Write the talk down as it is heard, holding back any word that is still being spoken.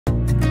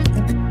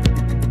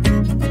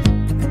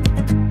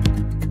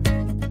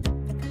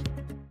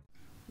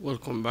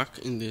Welcome back.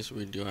 In this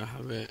video I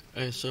have a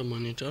Acer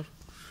monitor,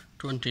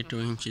 22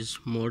 inches,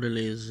 model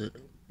is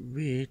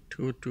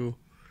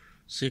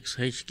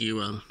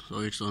V226HQL, so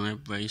it's on a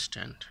base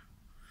stand.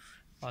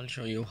 I'll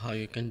show you how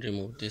you can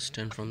remove this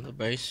stand from the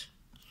base.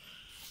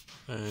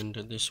 And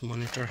this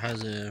monitor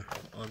has a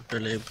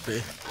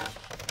reliable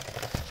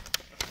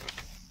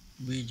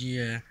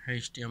VGA,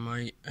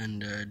 HDMI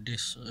and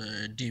this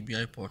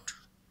DBI port,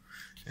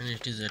 and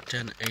it is a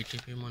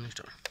 1080p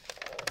monitor.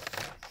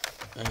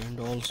 And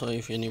also,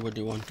 if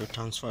anybody want to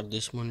transfer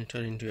this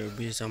monitor into a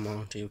base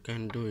mount, you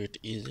can do it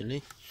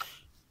easily,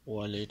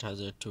 while it has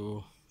a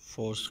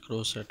 4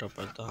 screw setup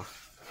at the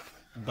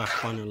back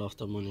panel of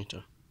the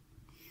monitor.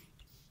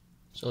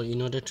 So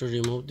in order to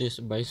remove this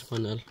base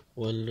panel,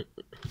 we'll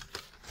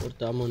put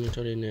the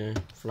monitor in a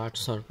flat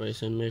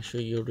surface and make sure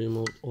you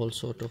remove all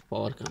sort of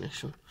power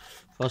connection.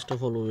 First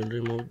of all, we will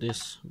remove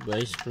this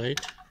base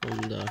plate from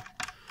the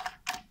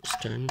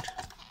stand.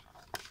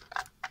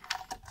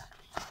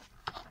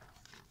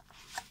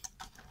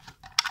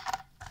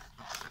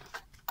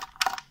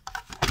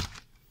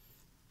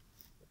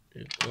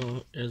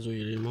 As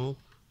we remove,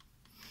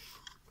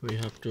 we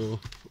have to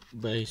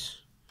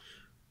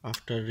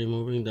after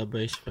removing the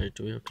base plate,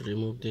 we have to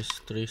remove this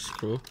 3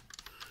 screw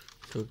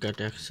to get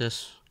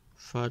access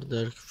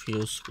further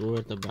few screw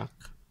at the back.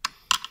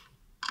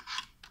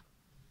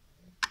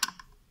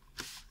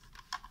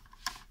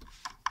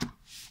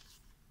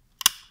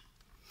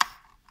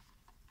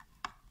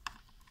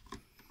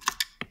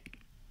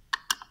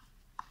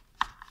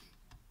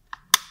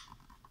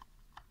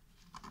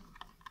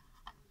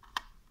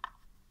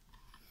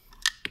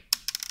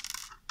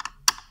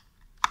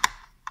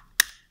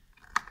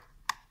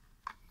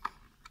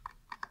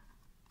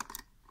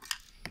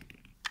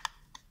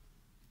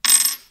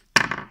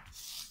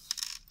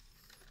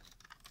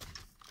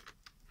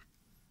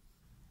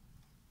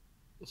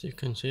 As you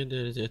can see,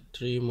 there is a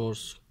 3 more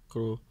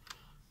screw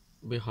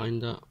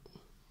behind the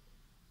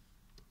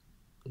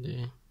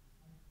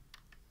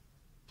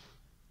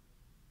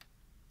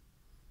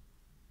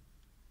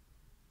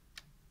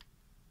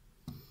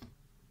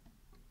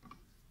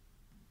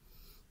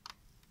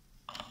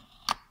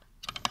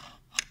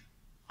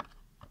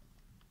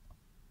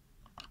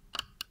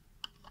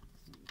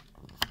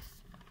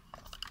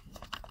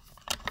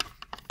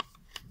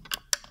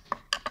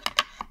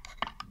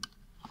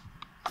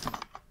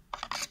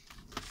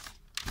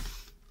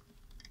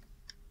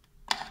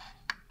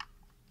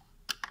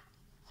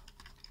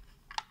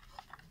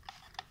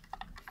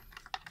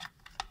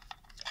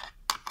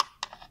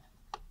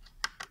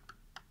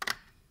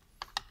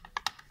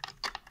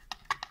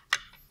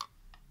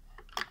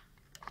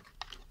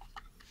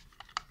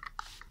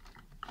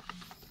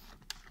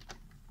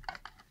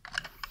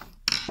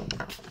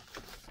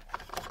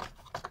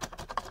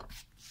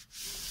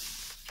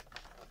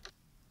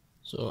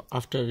So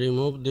after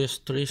remove this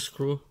 3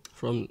 screw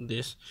from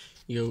this,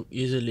 you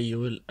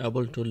will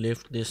able to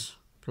lift this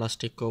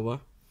plastic cover.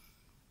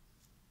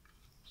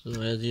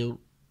 So as you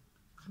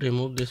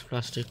remove this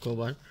plastic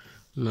cover,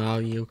 now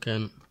you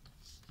can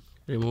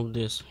remove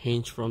this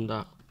hinge from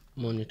the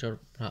monitor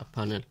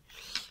panel.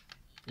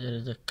 There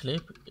is a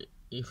clip.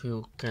 If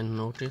you can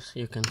notice,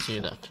 you can see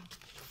that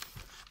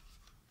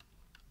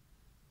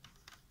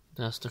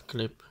that's the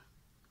clip.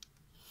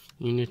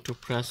 You need to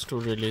press to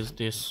release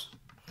this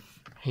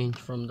hinge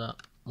from the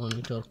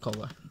monitor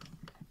cover.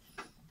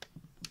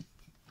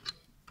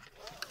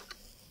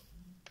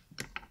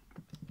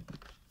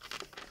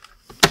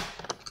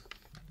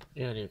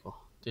 There you go.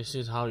 This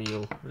is how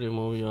you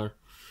remove your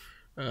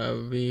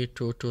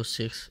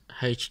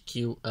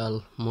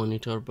V226HQL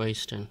monitor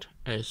base stand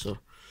Acer.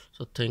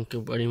 So thank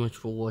you very much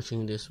for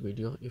watching this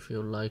video. If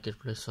you like it,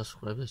 please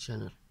subscribe the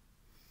channel.